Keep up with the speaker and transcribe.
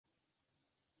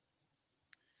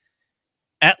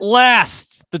At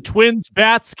last, the Twins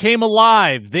bats came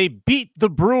alive. They beat the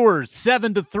Brewers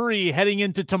 7-3 heading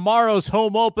into tomorrow's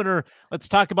home opener. Let's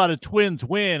talk about a Twins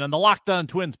win on the Locked On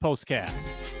Twins postcast.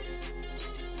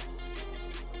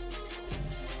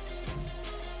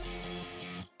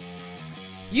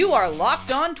 You are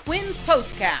Locked On Twins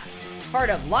postcast,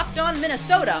 part of Locked On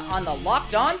Minnesota on the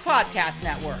Locked On Podcast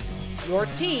Network. Your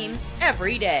team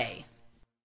every day.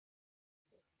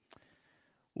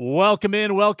 Welcome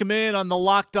in on the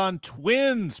Locked On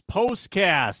Twins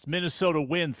postcast. Minnesota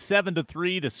wins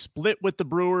 7-3 to split with the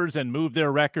Brewers and move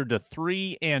their record to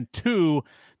 3-2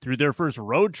 through their first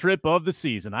road trip of the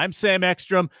season. I'm Sam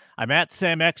Ekstrom. I'm at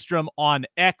Sam Ekstrom on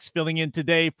X, filling in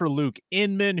today for Luke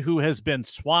Inman, who has been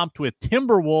swamped with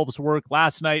Timberwolves work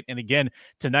last night. And again,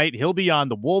 tonight he'll be on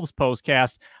the Wolves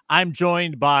postcast. I'm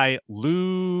joined by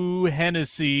Lou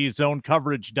Hennessy,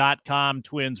 ZoneCoverage.com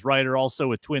Twins writer, also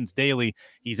with Twins Daily.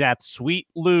 He's at Sweet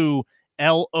Lou,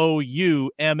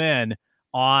 Loumn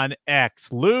on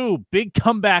X. Lou, big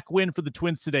comeback win for the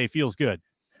Twins today. Feels good.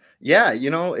 Yeah,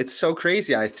 it's so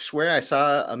crazy. I swear I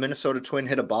saw a Minnesota Twin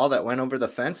hit a ball that went over the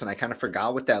fence, and I kind of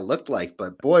forgot what that looked like.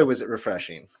 But boy, was it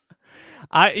refreshing.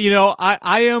 I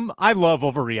love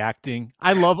overreacting.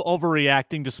 I love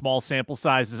overreacting to small sample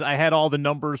sizes. I had all the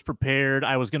numbers prepared.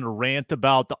 I was going to rant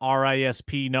about the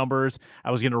RISP numbers. I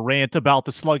was going to rant about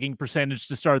the slugging percentage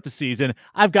to start the season.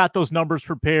 I've got those numbers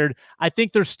prepared. I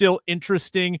think they're still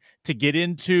interesting to get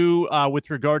into with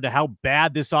regard to how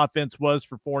bad this offense was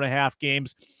for 4.5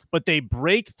 games. But they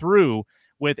break through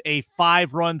with a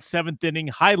 5-run 7th inning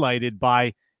highlighted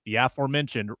by the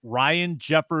aforementioned Ryan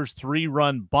Jeffers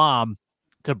 3-run bomb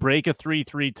to break a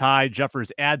 3-3 tie. Jeffers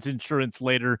adds insurance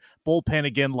later. Bullpen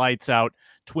again lights out.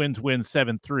 Twins win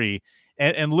 7-3.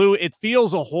 And Lou, it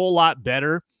feels a whole lot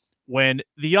better when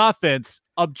the offense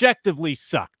objectively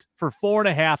sucked for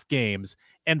 4.5 games.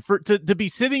 And to be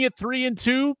sitting at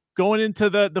 3-2 going into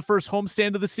the first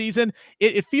homestand of the season,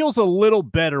 it feels a little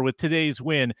better with today's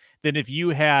win than if you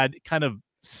had kind of,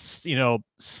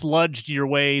 sludged your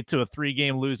way to a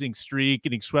 3-game losing streak,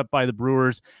 getting swept by the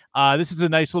Brewers. This is a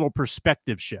nice little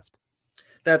perspective shift.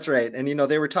 That's right. And,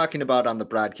 they were talking about on the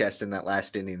broadcast in that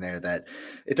last inning there that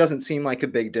it doesn't seem like a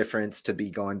big difference to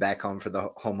be going back home for the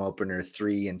home opener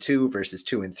 3-2 versus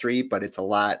 2-3, but it's a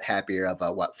lot happier of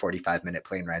a 45-minute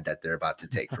plane ride that they're about to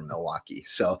take from Milwaukee.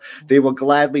 So they will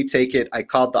gladly take it. I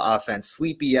called the offense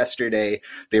sleepy yesterday.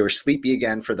 They were sleepy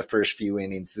again for the first few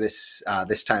innings this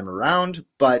time around,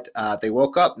 but they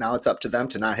woke up. Now it's up to them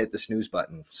to not hit the snooze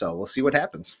button. So we'll see what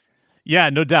happens. Yeah,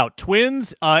 no doubt.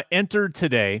 Twins entered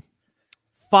today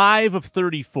 5 of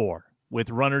 34 with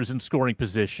runners in scoring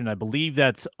position. I believe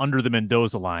that's under the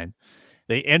Mendoza line.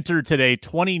 They entered today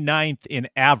 29th in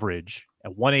average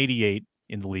at 188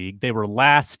 in the league. They were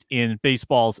last in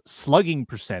baseball's slugging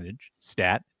percentage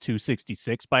stat,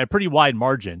 266, by a pretty wide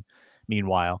margin,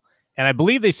 meanwhile. And I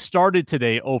believe they started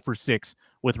today 0 for 6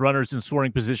 with runners in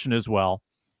scoring position as well.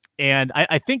 And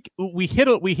I think we hit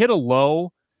a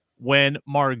low when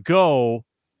Margot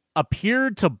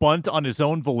appeared to bunt on his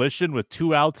own volition with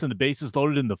 2 outs and the bases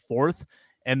loaded in the 4th,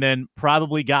 and then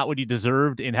probably got what he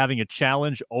deserved in having a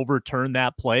challenge overturn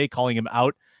that play, calling him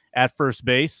out at first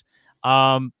base.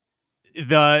 The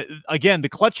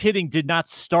clutch hitting did not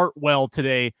start well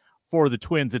today for the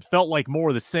Twins. It felt like more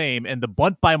of the same, and the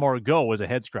bunt by Margot was a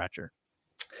head scratcher.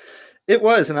 It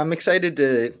was, and I'm excited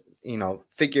to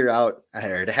figure out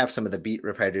or to have some of the beat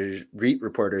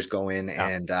reporters go in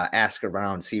and ask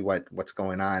around, see what's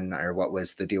going on or what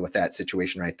was the deal with that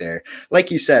situation right there.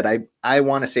 Like you said, I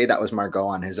want to say that was Margot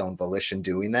on his own volition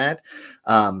doing that.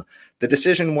 The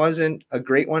decision wasn't a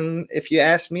great one, if you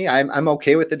ask me. I'm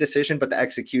okay with the decision, but the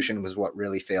execution was what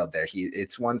really failed there.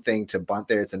 It's one thing to bunt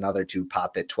there. It's another to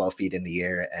pop it 12 feet in the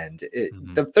air. And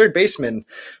the third baseman,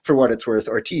 for what it's worth,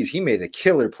 Ortiz, he made a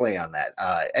killer play on that.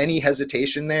 Any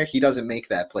hesitation there, he doesn't make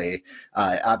that play.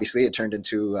 Obviously, it turned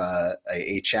into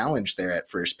a challenge there at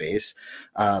first base.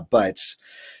 But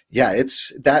yeah,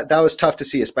 that was tough to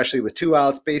see, especially with 2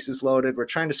 outs, bases loaded. We're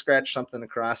trying to scratch something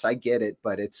across. I get it,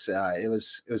 but it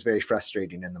was very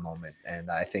frustrating in the moment. And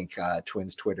I think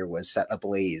Twins Twitter was set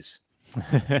ablaze.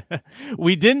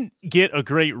 We didn't get a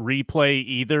great replay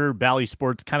either. Bally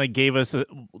Sports kind of gave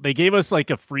us like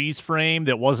a freeze frame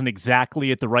that wasn't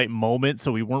exactly at the right moment,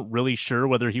 so we weren't really sure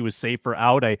whether he was safe or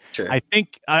out. I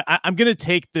think I'm going to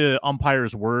take the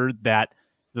umpire's word that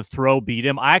the throw beat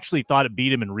him. I actually thought it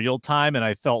beat him in real time, and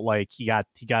I felt like he got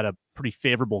a pretty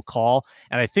favorable call,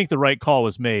 and I think the right call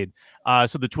was made.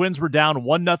 So the Twins were down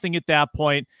 1-0 at that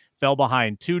point, fell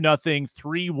behind 2-0,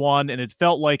 3-1, and it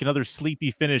felt like another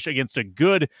sleepy finish against a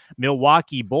good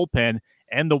Milwaukee bullpen.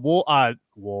 And the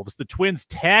Wolves, the Twins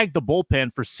tagged the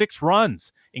bullpen for 6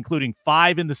 runs, including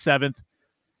 5 in the 7th.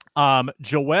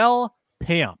 Joel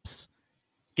Pamps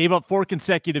gave up 4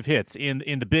 consecutive hits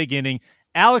in the big inning.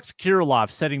 Alex Kirilloff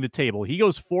setting the table. He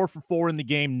goes 4 for 4 in the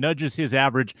game, nudges his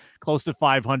average close to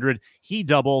 500. He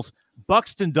doubles.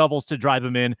 Buxton doubles to drive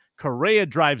him in. Correa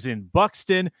drives in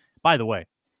Buxton. By the way,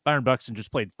 Byron Buxton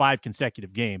just played 5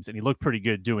 consecutive games, and he looked pretty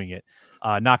good doing it.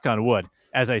 Knock on wood,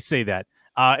 as I say that.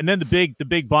 And then the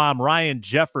big bomb, Ryan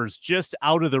Jeffers, just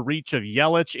out of the reach of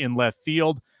Yelich in left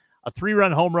field. A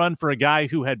 3-run home run for a guy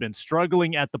who had been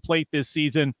struggling at the plate this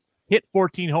season. Hit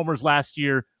 14 homers last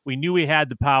year. We knew he had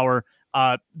the power.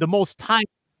 The most time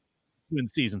in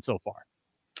season so far.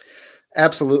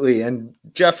 Absolutely. And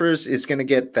Jeffers is going to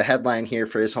get the headline here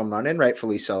for his home run, and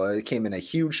rightfully so. It came in a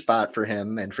huge spot for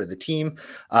him and for the team.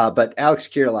 But Alex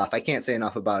Kirilloff, I can't say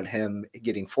enough about him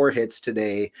getting 4 hits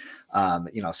today,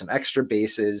 some extra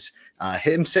bases,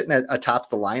 him sitting atop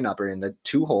the lineup or in the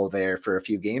 2-hole there for a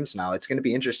few games now. It's going to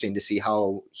be interesting to see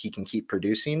how he can keep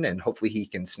producing, and hopefully he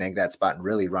can snag that spot and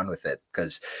really run with it,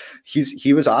 because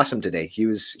he was awesome today.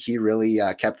 He really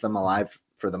kept them alive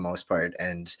for the most part.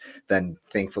 And then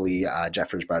thankfully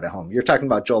Jeffers brought it home. You're talking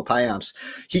about Joel Payamps.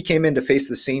 He came in to face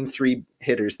the same 3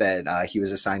 hitters that he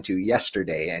was assigned to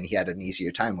yesterday, and he had an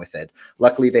easier time with it.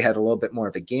 Luckily, they had a little bit more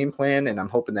of a game plan, and I'm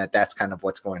hoping that that's kind of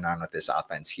what's going on with this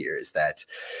offense here, is that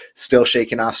still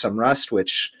shaking off some rust,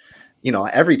 which,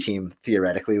 every team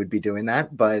theoretically would be doing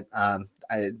that. But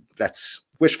that's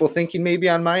wishful thinking maybe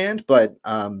on my end, but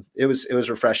it was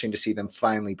refreshing to see them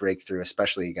finally break through,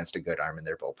 especially against a good arm in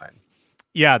their bullpen.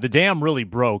 Yeah, the dam really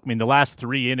broke. I mean, the last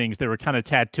 3 innings, they were kind of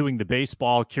tattooing the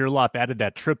baseball. Kirilloff added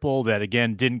that triple that,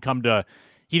 again,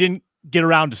 he didn't get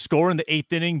around to score in the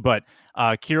 8th inning, but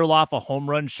Kirilloff, a home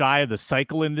run shy of the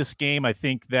cycle in this game. I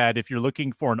think that if you're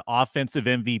looking for an offensive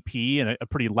MVP and a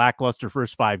pretty lackluster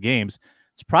first 5 games,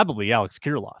 it's probably Alex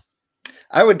Kirilloff.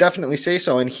 I would definitely say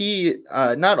so. And he,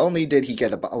 not only did he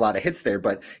get a lot of hits there,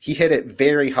 but he hit it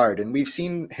very hard. And we've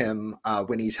seen him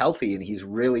when he's healthy and he's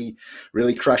really,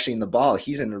 really crushing the ball.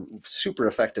 He's a super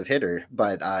effective hitter,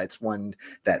 but it's one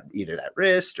that either that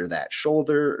wrist or that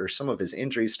shoulder or some of his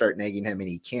injuries start nagging him, and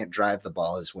he can't drive the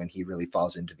ball, is when he really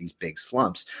falls into these big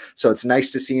slumps. So it's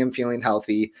nice to see him feeling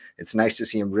healthy. It's nice to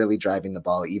see him really driving the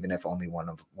ball, even if only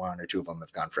one or two of them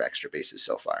have gone for extra bases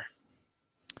so far.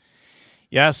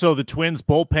 Yeah, so the Twins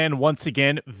bullpen, once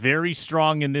again, very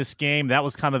strong in this game. That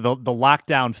was kind of the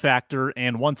lockdown factor.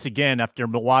 And once again, after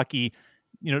Milwaukee,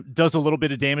 does a little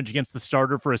bit of damage against the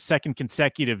starter for a 2nd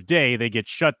consecutive day, they get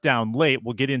shut down late.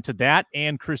 We'll get into that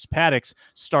and Chris Paddack's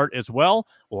start as well.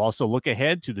 We'll also look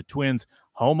ahead to the Twins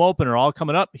home opener, all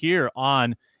coming up here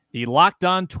on the Locked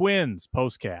On Twins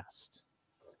postcast.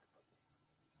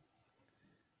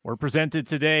 We're presented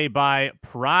today by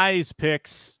Prize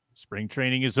Picks. Spring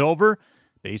training is over.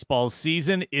 Baseball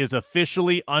season is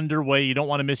officially underway. You don't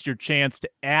want to miss your chance to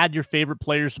add your favorite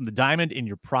players from the diamond in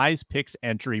your Prize Picks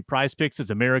entry. Prize Picks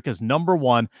is America's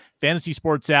 #1 fantasy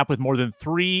sports app with more than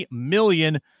 3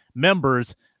 million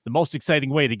members. The most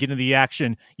exciting way to get into the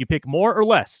action. You pick more or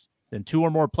less than 2 or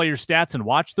more player stats and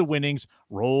watch the winnings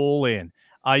roll in.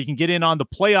 You can get in on the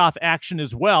playoff action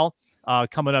as well.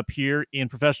 Coming up here in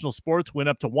professional sports, win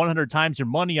up to 100 times your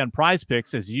money on Prize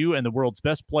Picks as you and the world's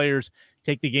best players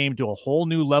take the game to a whole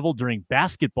new level during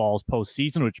basketball's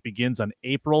postseason, which begins on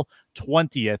April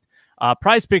 20th.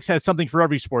 Prize Picks has something for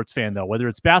every sports fan, though, whether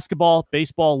it's basketball,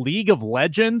 baseball, League of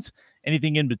Legends,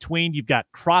 anything in between. You've got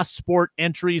cross-sport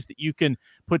entries that you can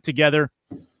put together,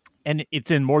 and it's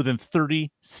in more than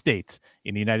 30 states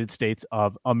in the United States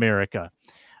of America.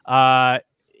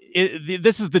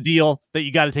 This is the deal that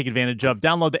you got to take advantage of.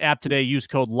 Download the app today. Use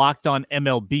code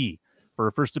LOCKEDONMLB for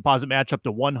a first deposit match up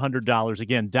to $100.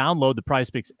 Again, download the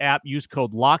PrizePicks app. Use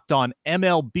code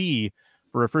LOCKEDONMLB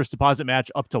for a first deposit match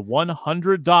up to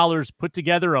 $100. Put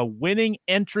together a winning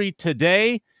entry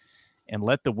today and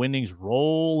let the winnings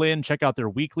roll in. Check out their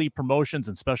weekly promotions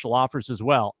and special offers as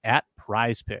well at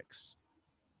PrizePicks.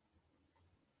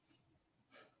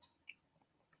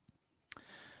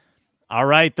 All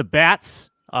right, the Bats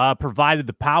provided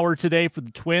the power today for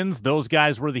the Twins. Those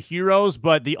guys were the heroes,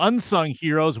 but the unsung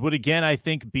heroes would again, I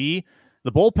think, be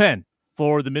the bullpen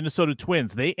for the Minnesota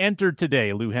Twins. They entered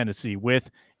today, Lou Hennessy,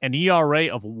 with an ERA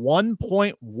of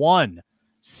 1.1,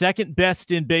 second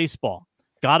best in baseball.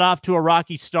 Got off to a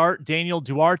rocky start. Daniel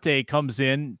Duarte comes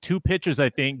in, 2 pitches, I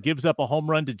think, gives up a home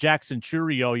run to Jackson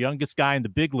Churio, youngest guy in the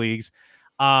big leagues.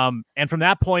 And from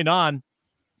that point on,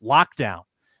 lockdown.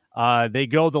 They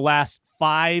go the last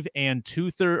 4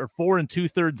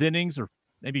 2/3 innings, or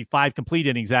maybe 5 complete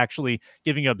innings, actually,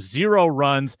 giving up 0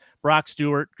 runs. Brock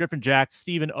Stewart, Griffin Jax,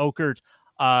 Steven Okert,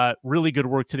 really good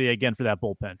work today again for that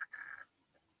bullpen.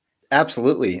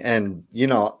 Absolutely. And,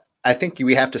 I think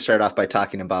we have to start off by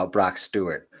talking about Brock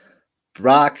Stewart.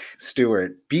 Brock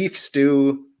Stewart, Beef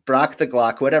Stew, Brock the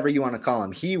Glock, whatever you want to call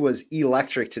him. He was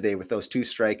electric today with those 2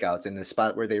 strikeouts in a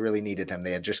spot where they really needed him.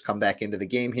 They had just come back into the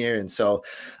game here. And so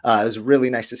it was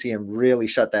really nice to see him really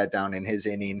shut that down in his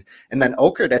inning. And then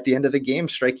Okert at the end of the game,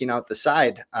 striking out the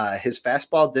side. His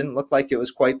fastball didn't look like it was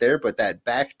quite there, but that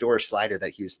backdoor slider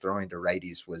that he was throwing to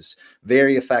righties was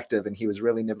very effective, and he was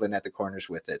really nibbling at the corners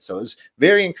with it. So it was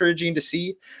very encouraging to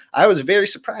see. I was very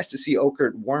surprised to see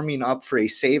Okert warming up for a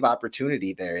save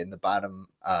opportunity there in the bottom,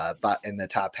 in the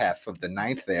top half of the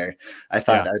 9th there. I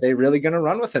thought, are they really going to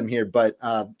run with him here? But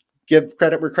give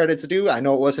credit where credit's due. I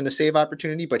know it wasn't a save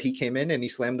opportunity, but he came in and he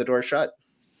slammed the door shut.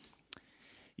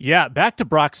 Yeah, back to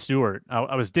Brock Stewart.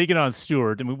 I was digging on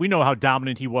Stewart. I mean, we know how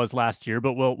dominant he was last year,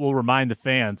 but we'll remind the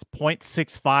fans,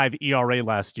 0.65 ERA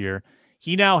last year.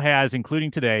 He now has, including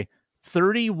today,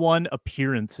 31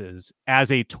 appearances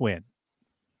as a Twin.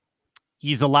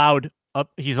 He's allowed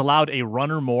a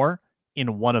runner more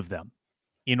in one of them.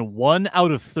 In 1 out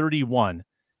of 31,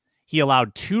 he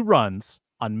allowed 2 runs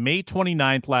on May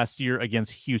 29th last year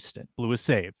against Houston, blew a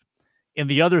save. In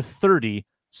the other 30,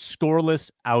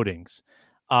 scoreless outings.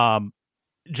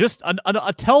 Just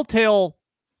a telltale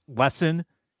lesson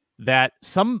that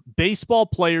some baseball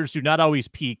players do not always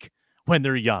peak when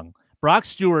they're young. Brock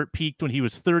Stewart peaked when he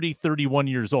was 30, 31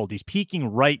 years old. He's peaking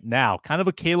right now, kind of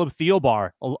a Caleb Thielbar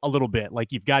a little bit.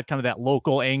 Like you've got kind of that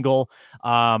local angle,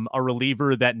 a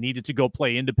reliever that needed to go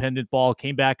play independent ball,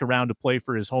 came back around to play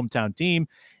for his hometown team,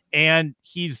 and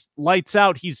he's lights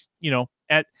out. He's,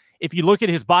 if you look at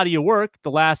his body of work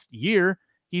the last year,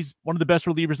 he's one of the best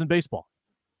relievers in baseball.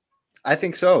 I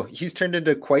think so. He's turned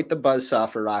into quite the buzzsaw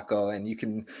for Rocco.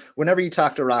 And whenever you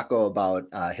talk to Rocco about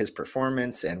his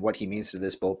performance and what he means to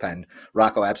this bullpen,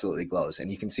 Rocco absolutely glows.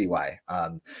 And you can see why.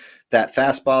 That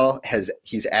fastball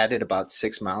he's added about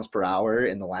 6 miles per hour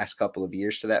in the last couple of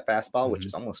years to that fastball, which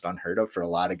is almost unheard of for a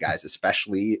lot of guys,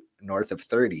 especially north of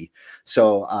 30.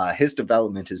 So his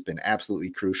development has been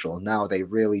absolutely crucial. Now they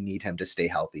really need him to stay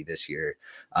healthy this year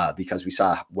because we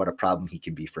saw what a problem he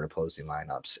can be for opposing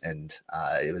lineups. And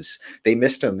they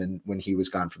missed him when he was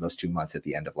gone for those 2 months at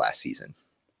the end of last season.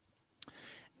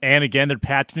 And again, they're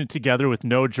patching it together with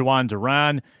no Juan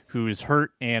Duran, who is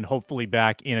hurt and hopefully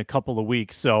back in a couple of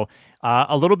weeks. So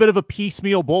a little bit of a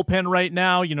piecemeal bullpen right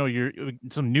now. You're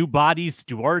some new bodies,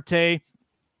 Duarte,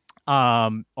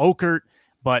 Okert,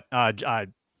 but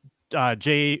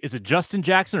Jay, is it Justin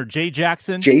Jackson or Jay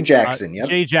Jackson? Jay Jackson, yep.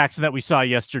 Jay Jackson that we saw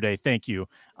yesterday. Thank you.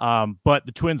 But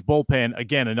the Twins bullpen,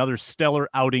 again, another stellar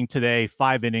outing today,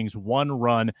 5 innings, 1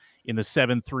 run in the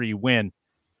 7-3 win.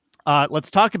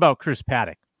 Let's talk about Chris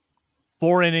Paddack.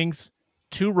 4 innings,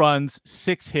 2 runs,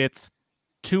 6 hits,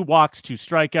 2 walks, 2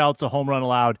 strikeouts, a home run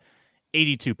allowed,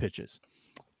 82 pitches.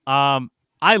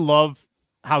 I love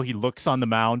how he looks on the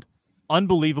mound.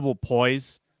 Unbelievable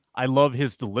poise. I love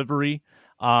his delivery.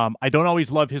 I don't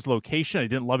always love his location. I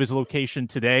didn't love his location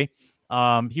today.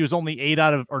 He was only 9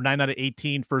 out of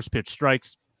 18 first pitch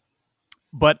strikes.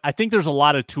 But I think there's a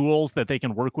lot of tools that they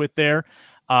can work with there.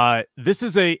 This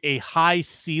is a high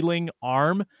ceiling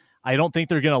arm. I don't think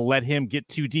they're going to let him get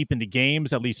too deep into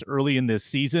games, at least early in this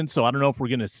season. So I don't know if we're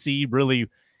going to see really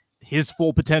his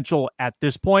full potential at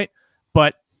this point.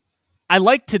 But I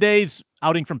like today's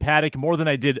outing from Paddack more than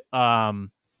I did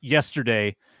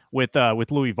yesterday with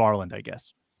Louis Varland, I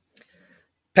guess.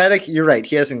 Paddack, you're right.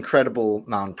 He has incredible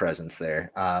mound presence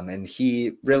there. And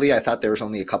I thought there was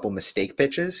only a couple mistake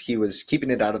pitches. He was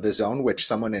keeping it out of the zone, which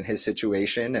someone in his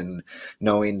situation and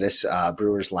knowing this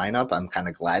Brewers lineup, I'm kind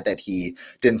of glad that he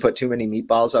didn't put too many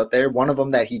meatballs out there. One of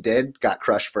them that he did got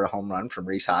crushed for a home run from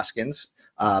Rhys Hoskins.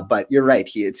 But you're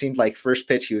right. It seemed like first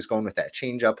pitch, he was going with that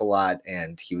changeup a lot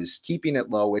and he was keeping it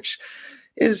low, which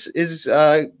is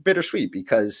bittersweet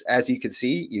because as you can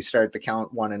see, you start the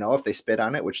count 1-0 if they spit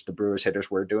on it, which the Brewers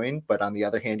hitters were doing. But on the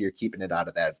other hand, you're keeping it out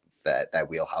of that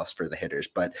wheelhouse for the hitters.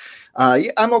 But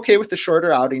I'm okay with the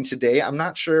shorter outing today. I'm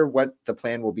not sure what the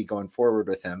plan will be going forward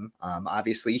with him.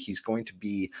 Obviously, he's going to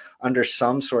be under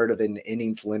some sort of an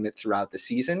innings limit throughout the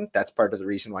season. That's part of the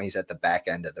reason why he's at the back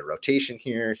end of the rotation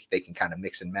here. They can kind of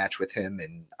mix and match with him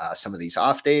in some of these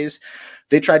off days.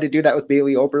 They tried to do that with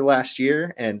Bailey Ober last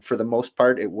year, and for the most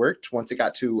part, it worked. Once it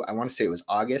got to, I want to say it was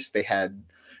August, they had,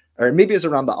 or maybe it was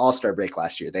around the All-Star break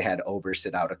last year, they had Ober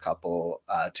sit out a couple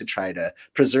to try to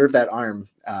preserve that arm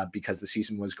because the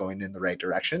season was going in the right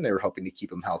direction. They were hoping to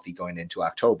keep him healthy going into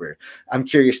October. I'm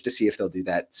curious to see if they'll do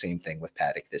that same thing with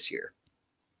Paddack this year.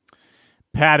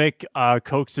 Paddack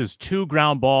coaxes 2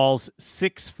 ground balls,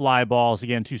 6 fly balls,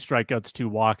 again, 2 strikeouts, 2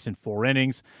 walks in 4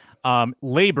 innings.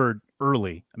 Labored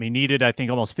early. I mean, needed, I think,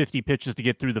 almost 50 pitches to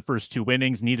get through the first 2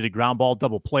 innings, needed a ground ball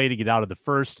double play to get out of the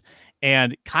first,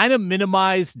 and kind of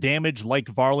minimized damage like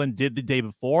Varland did the day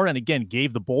before. And again,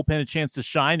 gave the bullpen a chance to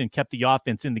shine and kept the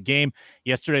offense in the game.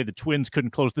 Yesterday, the Twins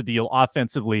couldn't close the deal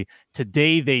offensively.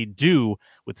 Today, they do.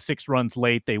 With 6 runs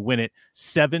late, they win it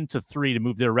 7-3 to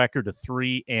move their record to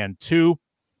 3-2.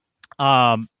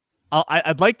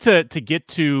 I'd like to get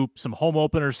to some home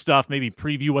opener stuff, maybe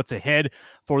preview what's ahead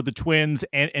for the Twins,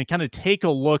 and kind of take a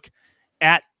look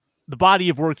at the body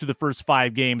of work through the first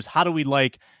 5 games. How do we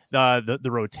like the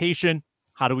rotation?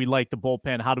 How do we like the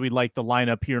bullpen? How do we like the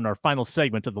lineup here in our final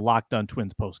segment of the Locked On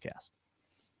Twins postcast?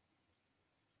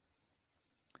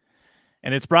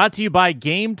 And it's brought to you by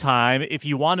Game Time. If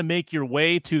you want to make your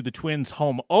way to the Twins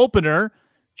home opener,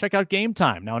 check out Game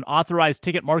Time, now an authorized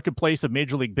ticket marketplace of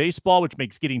Major League Baseball, which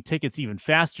makes getting tickets even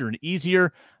faster and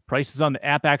easier. Prices on the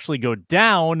app actually go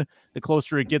down the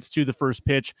closer it gets to the first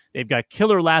pitch. They've got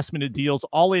killer last-minute deals,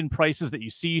 all-in prices that you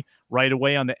see right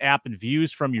away on the app and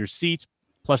views from your seat,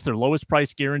 plus their lowest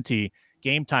price guarantee.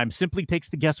 Game Time simply takes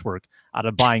the guesswork out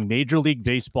of buying Major League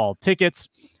Baseball tickets.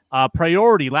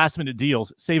 Priority last-minute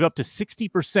deals. Save up to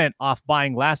 60% off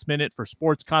buying last minute for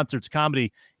sports, concerts,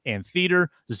 comedy, and theater.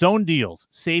 Zone deals.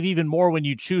 Save even more when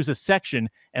you choose a section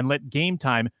and let Game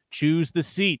Time choose the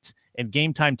seats. And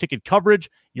Game Time ticket coverage,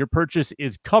 your purchase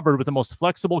is covered with the most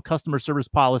flexible customer service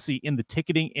policy in the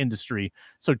ticketing industry.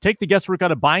 So take the guesswork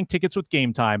out of buying tickets with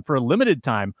Game Time. For a limited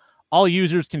time, all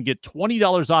users can get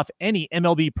 $20 off any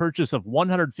MLB purchase of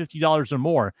 $150 or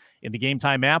more in the Game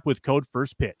Time app with code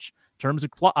FIRSTPITCH. Terms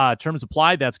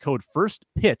apply. That's code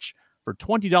FIRSTPITCH for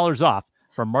 $20 off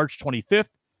from March 25th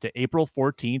to April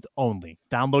 14th only.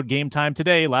 Download Game Time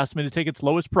today. Last minute tickets,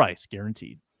 lowest price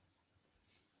guaranteed.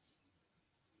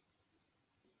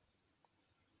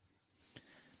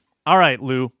 All right,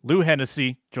 Lou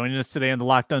Hennessy joining us today on the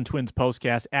Locked On Twins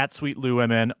postcast at Sweet Lou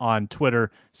MN on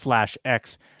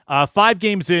Twitter/X. 5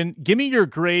 games in. Give me your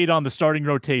grade on the starting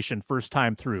rotation first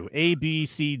time through. A, B,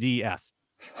 C, D, F.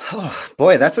 Oh,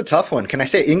 boy, that's a tough one. Can I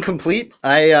say incomplete?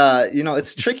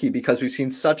 It's tricky because we've seen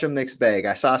such a mixed bag.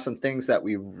 I saw some things that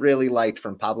we really liked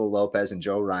from Pablo Lopez and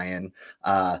Joe Ryan.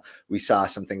 We saw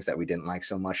some things that we didn't like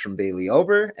so much from Bailey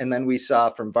Ober. And then we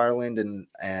saw from Varland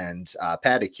and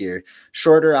Paddack here,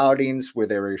 shorter outings where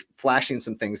they were flashing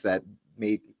some things that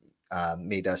made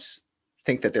us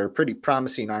think that they're pretty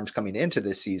promising arms coming into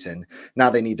this season.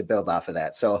 Now they need to build off of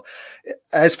that. So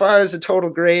as far as a total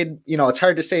grade, it's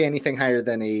hard to say anything higher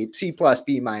than a C+,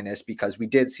 B- because we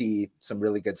did see some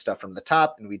really good stuff from the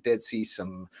top, and we did see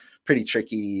some pretty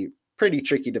tricky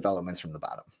developments from the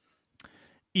bottom.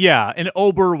 Yeah, and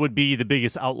Ober would be the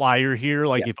biggest outlier here.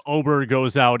 Like, yes, if Ober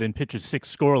goes out and pitches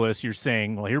 6 scoreless, you're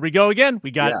saying, well, here we go again. We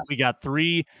got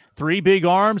three big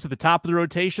arms at the top of the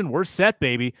rotation. We're set,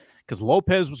 baby, because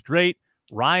Lopez was great.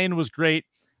 Ryan was great,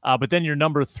 but then your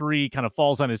number 3 kind of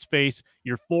falls on his face.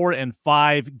 Your 4 and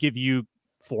 5 give you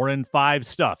 4 and 5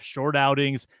 stuff. Short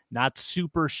outings, not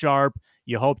super sharp.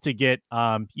 You hope to get,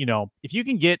 if you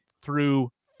can get through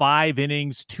 5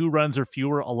 innings, 2 runs or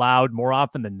fewer allowed more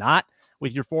often than not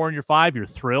with your 4 and your 5, you're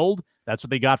thrilled. That's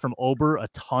what they got from Ober a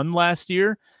ton last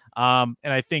year. And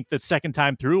I think the second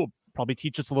time through will probably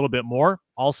teach us a little bit more.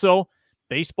 Also,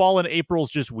 baseball in April is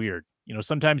just weird.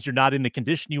 Sometimes you're not in the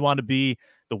condition you want to be.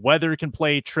 The weather can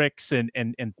play tricks and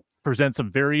present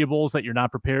some variables that you're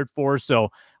not prepared for. So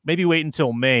maybe wait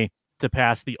until May to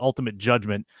pass the ultimate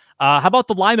judgment. How about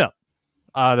the lineup?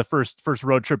 The first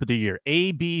road trip of the year.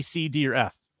 A, B, C, D, or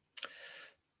F?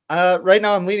 Right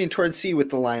now I'm leaning towards C with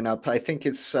the lineup. I think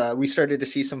it's we started to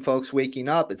see some folks waking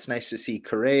up. It's nice to see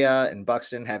Correa and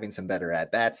Buxton having some better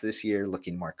at-bats this year,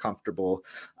 looking more comfortable.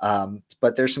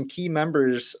 But there's some key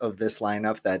members of this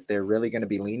lineup that they're really going to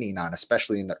be leaning on,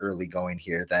 especially in the early going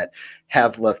here, that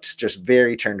have looked just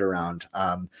very turned around.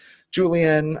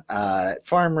 Julian,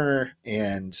 Farmer,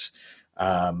 and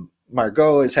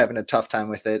Margot is having a tough time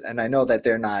with it. And I know that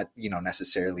they're not,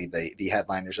 necessarily the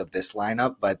headliners of this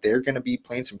lineup, but they're going to be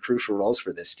playing some crucial roles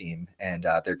for this team. And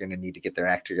they're going to need to get their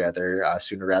act together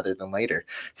sooner rather than later.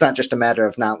 It's not just a matter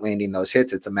of not landing those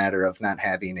hits. It's a matter of not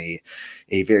having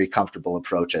a very comfortable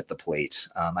approach at the plate.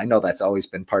 I know that's always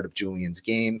been part of Julian's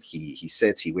game. He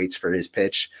sits, he waits for his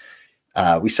pitch.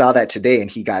 We saw that today, and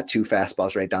he got 2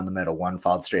 fastballs right down the middle. One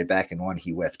fouled straight back and one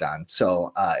he whiffed on.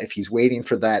 So if he's waiting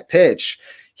for that pitch,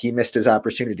 he missed his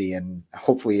opportunity, and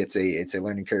hopefully it's a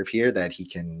learning curve here that he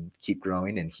can keep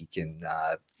growing and he can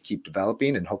keep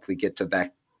developing and hopefully get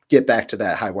back to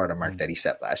that high water mark that he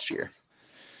set last year.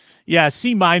 Yeah,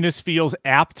 C minus feels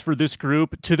apt for this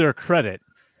group. To their credit,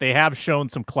 they have shown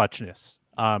some clutchness.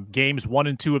 Games 1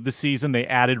 and 2 of the season, they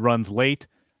added runs late.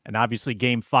 And obviously,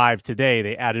 game 5 today,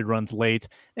 they added runs late.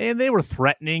 And they were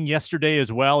threatening yesterday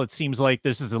as well. It seems like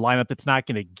this is a lineup that's not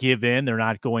going to give in. They're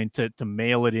not going to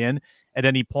mail it in at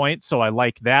any point. So I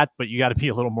like that. But you got to be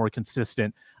a little more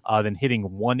consistent than hitting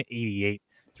 188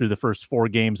 through the first 4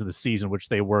 games of the season, which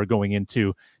they were going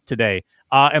into today.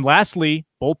 And lastly,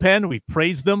 bullpen, we've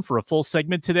praised them for a full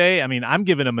segment today. I mean, I'm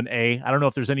giving them an A. I don't know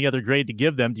if there's any other grade to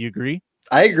give them. Do you agree?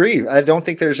 I agree. I don't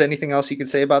think there's anything else you can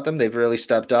say about them. They've really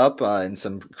stepped up in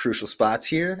some crucial spots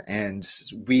here. And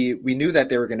we knew that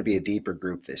they were going to be a deeper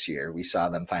group this year. We saw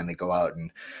them finally go out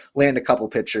and land a couple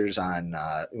pitchers on,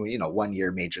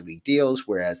 1-year major league deals,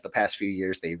 whereas the past few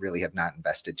years, they really have not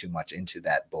invested too much into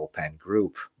that bullpen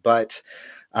group. But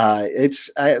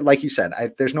like you said,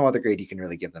 there's no other grade you can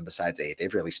really give them besides A.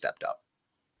 They've really stepped up.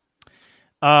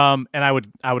 And I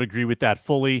would agree with that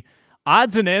fully.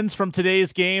 Odds and ends from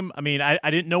today's game. I mean,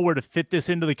 I didn't know where to fit this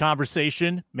into the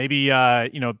conversation. Maybe,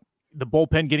 the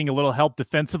bullpen getting a little help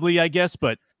defensively, I guess.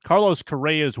 But Carlos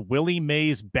Correa's Willie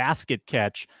Mays basket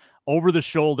catch over the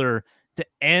shoulder to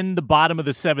end the bottom of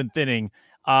the 7th inning.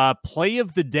 Play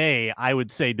of the day, I would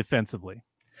say, defensively.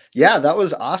 Yeah, that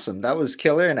was awesome. That was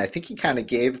killer. And I think he kind of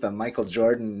gave the Michael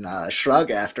Jordan shrug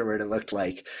afterward. It looked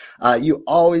like you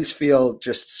always feel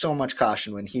just so much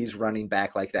caution when he's running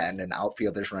back like that and an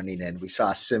outfielder's running in. We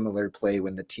saw a similar play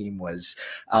when the team was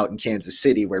out in Kansas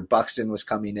City where Buxton was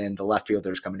coming in, the left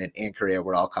fielder was coming in, and Correa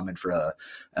were all coming for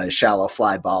a shallow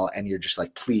fly ball. And you're just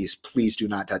like, please do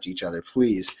not touch each other,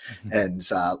 please. Mm-hmm.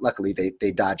 And luckily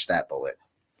they dodged that bullet.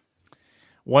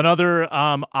 One other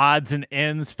odds and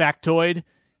ends factoid.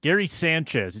 Gary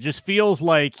Sanchez. It just feels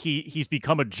like he's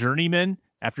become a journeyman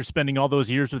after spending all those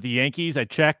years with the Yankees. I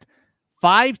checked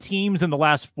 5 teams in the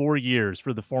last 4 years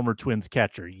for the former Twins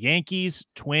catcher. Yankees,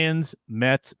 Twins,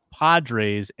 Mets,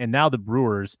 Padres, and now the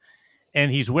Brewers.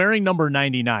 And he's wearing number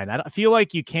 99. I feel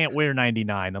like you can't wear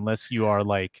 99 unless you are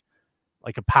like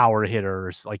a power hitter,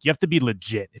 or like you have to be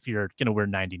legit if you're going to wear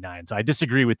 99. So I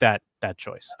disagree with that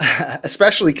choice.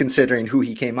 Especially considering who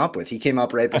he came up with. He came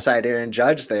up right beside Aaron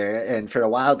Judge there. And for a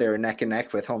while they were neck and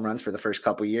neck with home runs for the first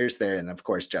couple of years there. And of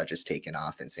course, Judge has taken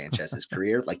off and Sanchez's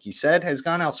career, like you said, has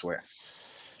gone elsewhere.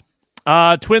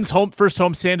 Twins first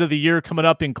homestand of the year coming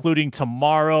up, including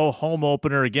tomorrow, home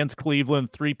opener against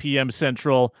Cleveland, 3 p.m.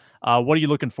 Central. What are you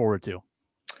looking forward to?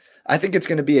 I think it's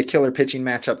going to be a killer pitching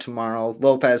matchup tomorrow.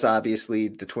 Lopez, obviously,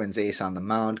 the Twins ace on the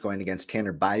mound, going against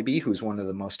Tanner Bybee, who's one of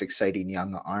the most exciting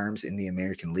young arms in the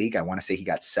American League. I want to say he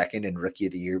got second in Rookie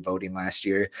of the Year voting last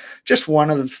year. Just one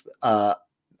of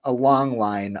a long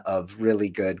line of really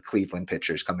good Cleveland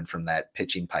pitchers coming from that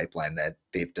pitching pipeline that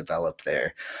they've developed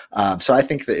there. So I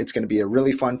think that it's going to be a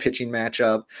really fun pitching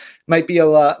matchup. Might be a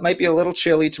little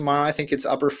chilly tomorrow. I think it's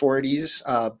upper 40s,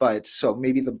 but so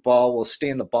maybe the ball will stay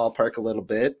in the ballpark a little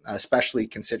bit, especially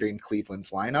considering Cleveland's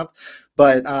lineup.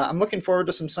 But I'm looking forward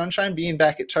to some sunshine, being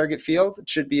back at Target Field. It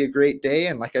should be a great day.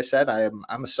 And like I said,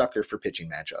 I'm a sucker for pitching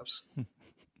matchups.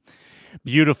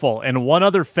 Beautiful. And one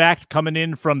other fact coming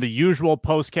in from the usual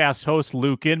postcast host,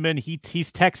 Luke Inman. He's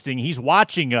texting. He's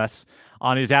watching us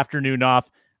on his afternoon off.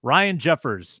 Ryan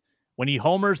Jeffers, when he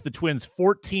homers, the Twins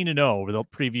 14-0 over the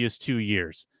previous 2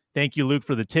 years. Thank you, Luke,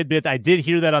 for the tidbit. I did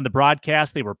hear that on the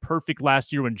broadcast. They were perfect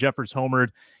last year when Jeffers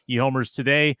homered. He homers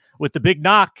today with the big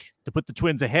knock to put the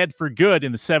Twins ahead for good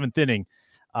in the 7th inning.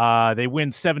 They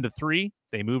win 7-3.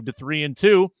 They move to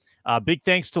 3-2. Big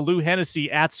thanks to Lou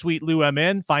Hennessy at Sweet Lou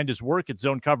MN. Find his work at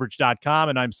zonecoverage.com.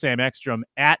 And I'm Sam Ekstrom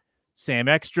at Sam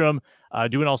Ekstrom,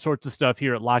 doing all sorts of stuff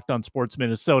here at Locked On Sports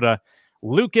Minnesota.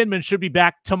 Luke Inman should be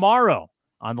back tomorrow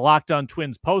on the Locked On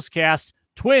Twins postcast.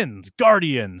 Twins,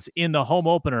 Guardians in the home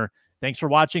opener. Thanks for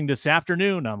watching this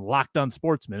afternoon on Locked On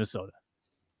Sports Minnesota.